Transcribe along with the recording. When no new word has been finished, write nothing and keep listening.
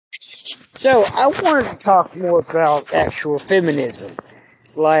So, I wanted to talk more about actual feminism.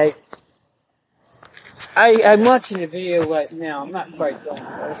 Like, I'm watching a video right now. I'm not quite done.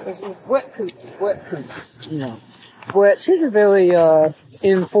 It's Wet Coop, you know. But she's a very,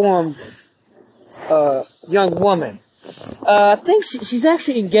 informed, young woman. I think she's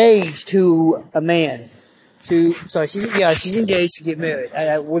actually engaged to a man. She's engaged to get married.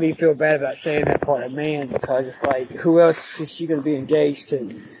 I really feel bad about saying that part of man, because it's like, who else is she going to be engaged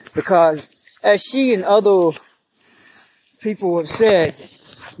to? Because, as she and other people have said,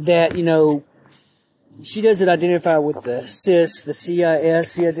 that, she doesn't identify with the cis, the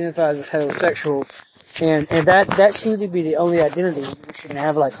CIS, she identifies as heterosexual, and that seems to be the only identity. We shouldn't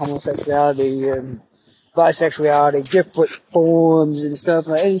have, like, homosexuality and bisexuality, different forms and stuff.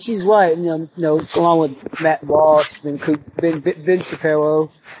 And she's right, along with Matt Walsh, Ben Shapiro,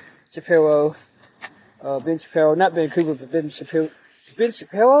 not Ben Cooper, but Ben Shapiro,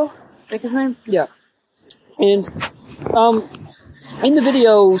 I think his name? Yeah. And, in the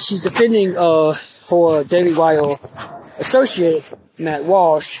video, she's defending, her Daily Wire associate, Matt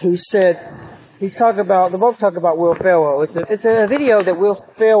Walsh, who said, they both talk about Will Ferrell. It's a video that Will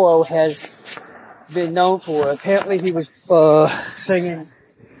Ferrell has been known for. Apparently he was, singing,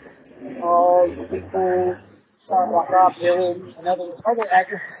 people, songs like Rob Dylan, and other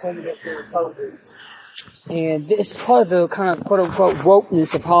actors singing it for COVID. And it's part of the kind of quote-unquote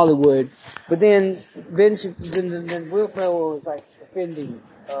wokeness of Hollywood. But then Will Ferrell was like defending,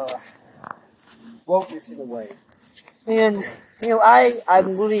 wokeness in a way. And,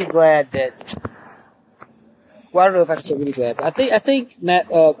 I'm really glad that, well, I don't know if I can say really glad, but I think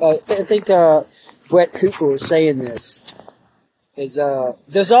Brett Cooper was saying this, there's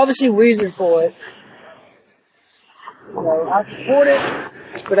obviously a reason for it. I support it,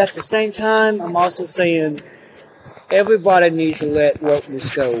 but at the same time, I'm also saying everybody needs to let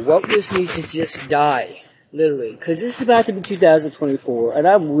wokeness go. Wokeness needs to just die, literally, because this is about to be 2024, and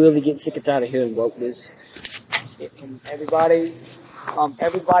I'm really getting sick and tired of hearing wokeness from everybody.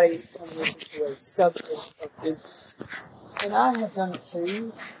 Everybody's going to listen to a subject of this, and I have done it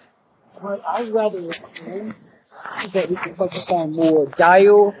too, but I'd rather recommend that we can focus on more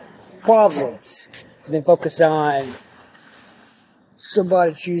dire problems than focus on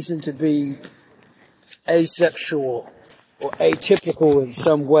somebody choosing to be asexual or atypical in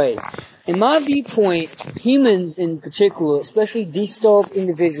some way. In my viewpoint, humans in particular, especially disturbed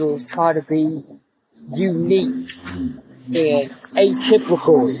individuals, try to be unique and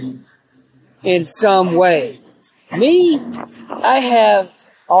atypical in some way. Me, I have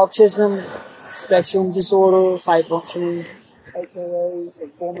autism spectrum disorder, high functioning, aka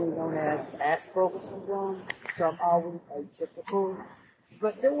formerly known as Asperger's syndrome, so I'm always atypical.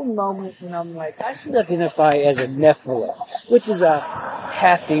 But there were moments when I'm like, I should identify as a Nephilim, which is a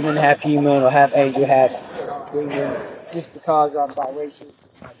half demon, half human, or half angel, half demon, just because I'm biracial.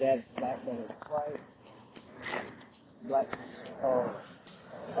 My dad's black, my mother's white. Black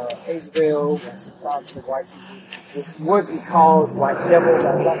Israel, and sometimes the white people would be called white devil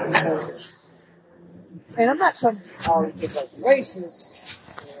by black people. And I'm not trying to call it just like racist,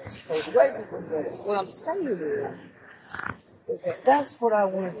 supposed racism, but what I'm saying is that that's what I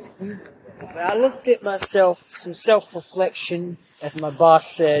wanted to do. But I looked at myself, some self-reflection, as my boss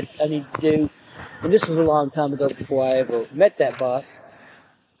said I need to do, and this was a long time ago before I ever met that boss.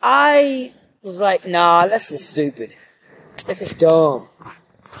 I was like, nah, that's just stupid. That's just dumb.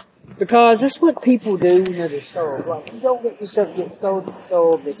 Because that's what people do when they're disturbed. Like, you don't let yourself get so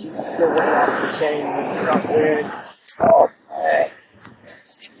disturbed that you just go way off the chain and you're not wearing,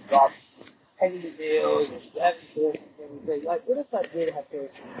 paying the bills and having bills and everything. Like, what if I did have to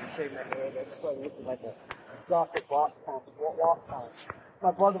shave my hair? I just started looking like a gothic walk time.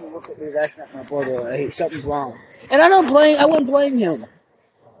 My brother would look at me, that's not my brother. Hey, something's wrong. And I wouldn't blame him.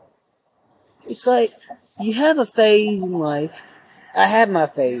 It's like, you have a phase in life. I have my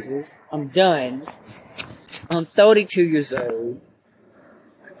phases. I'm done. I'm 32 years old.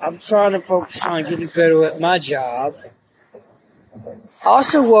 I'm trying to focus on getting better at my job. I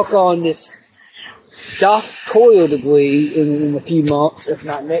also work on this doctoral degree in a few months, if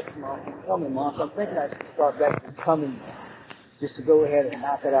not next month, in the coming month. I'm thinking I should start back this coming, just to go ahead and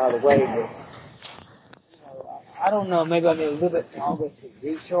knock it out of the way. But, I don't know, maybe I need a little bit longer to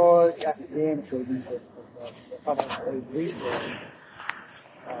recharge after then, so if I'm going to recharge.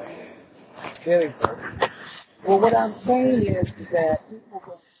 Very good. Well, what I'm saying is that people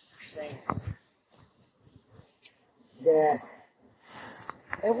don't understand that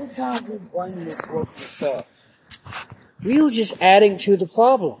every time we blame this work yourself, we are just adding to the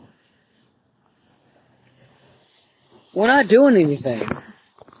problem. We're not doing anything.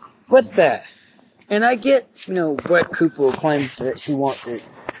 But that. And I get, Brett Cooper claims that she wants it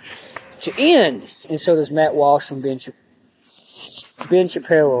to end. And so does Matt Walsh and Ben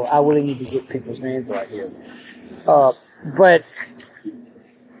Shapiro. I really need to get people's names right here. But,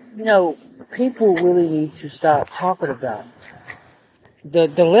 people really need to stop talking about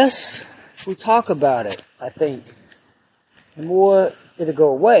it. The less we talk about it, I think, the more it'll go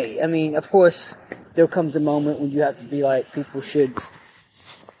away. I mean, of course, there comes a moment when you have to be like, people should,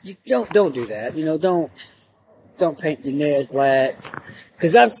 you don't do that. Don't paint your nails black.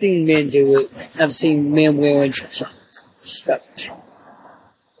 Because I've seen men do it. I've seen men wearing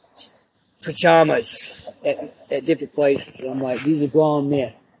pajamas at different places. And I'm like, these are grown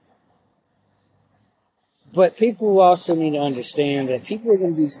men. But people also need to understand that people are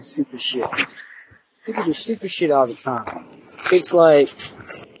going to do some stupid shit. People do stupid shit all the time. It's like,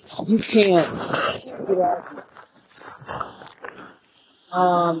 you can't get out.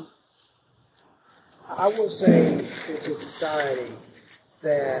 I will say to society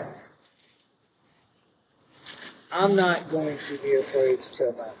that I'm not going to be afraid to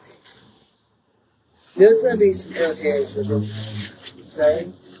tell my opinion. There's going to be some areas that are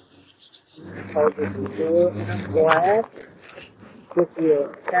say, told this before, and I'm glad that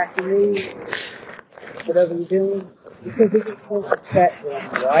you're attacking me, whatever you're doing, because it just won't affect that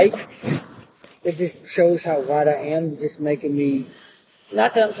I'm right. It just shows how right I am, just making me,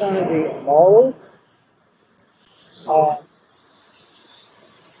 not that I'm trying to be immoral,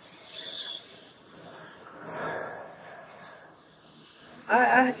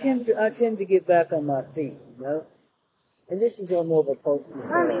 I tend to get back on my feet, And this is on more of a personal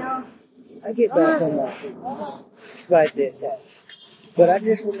level. I get back on my feet despite that attack. But I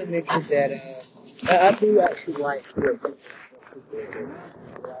just want to mention that I do actually like the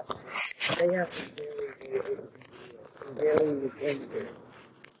they have some very intense.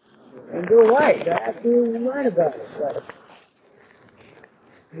 And they're right. They're absolutely right about it. Like,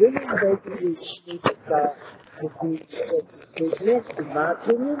 women basically need to stop this next, in my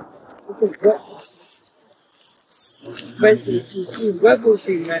opinion, because what was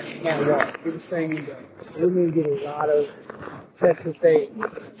she Matt Walsh? She was saying that women get a lot of, that's what they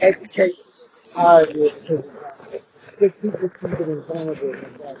educate out of it because people keep it as vulnerable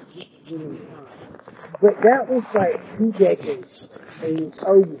and that. But that was like 2 decades and it's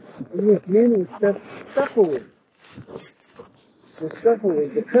over. And this men suffer with. They suffer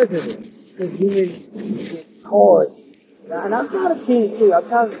with because of this. Because women get cars. And I'm tired of seeing it too. I'm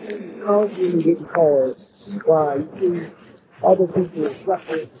tired of seeing cars women getting cars. While you see other people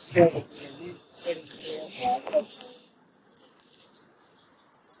suffering the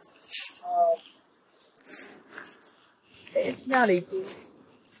it's not equal.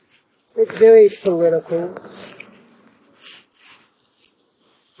 It's very political.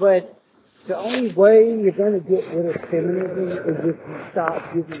 But the only way you're going to get rid of feminism is if you stop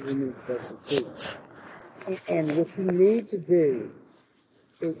giving women special food. And what you need to do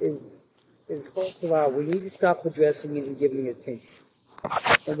is first of all, we need to stop addressing it and giving it attention.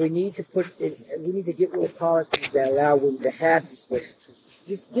 And we need to we need to get rid of policies that allow women to have these special food.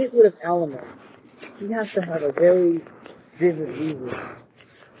 Just get rid of elements. You have to have a very vivid reason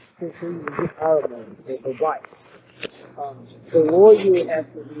to even get alimony, the rights. The lawyer has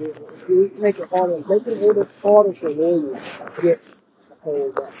to make it harder for lawyers to get a hold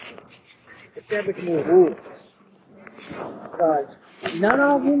of that. Establish more rules. Because not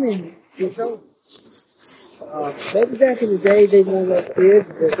all women get over. Maybe back in the day they weren't like kids,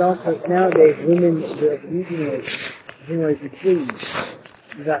 but also nowadays women are usually generation trees.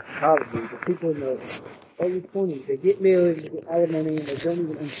 Without college, the people in the early 20s, they get married, they get alimony, and they don't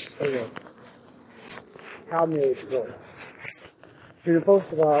even understand how marriage works. So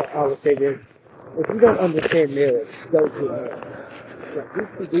first of all, I would say this, if you don't understand marriage, don't get married. Do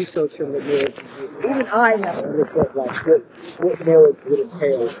some research on what marriage is. Even I have to look up like what marriage would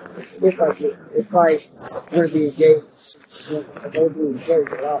entail. If I want to be engaged, if I want to be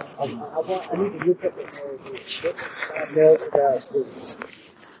engaged, I need to look up what marriage is about.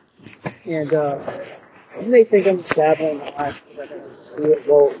 And you may think I'm dabbling in life because I can do it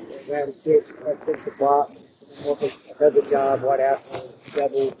well, around the kids, I fix the block, work another job, whatever,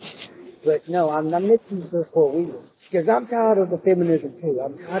 double. But no, I'm mentioning this for a reason. Because I'm tired of the feminism too.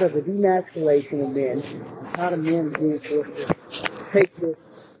 I'm tired of the demasculation of men. I'm tired of men being forced to take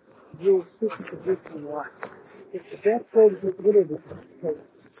this real sister position in life. It's the best way to get rid of this because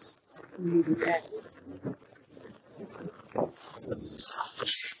you need to act.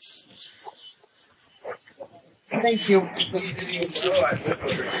 Thank you.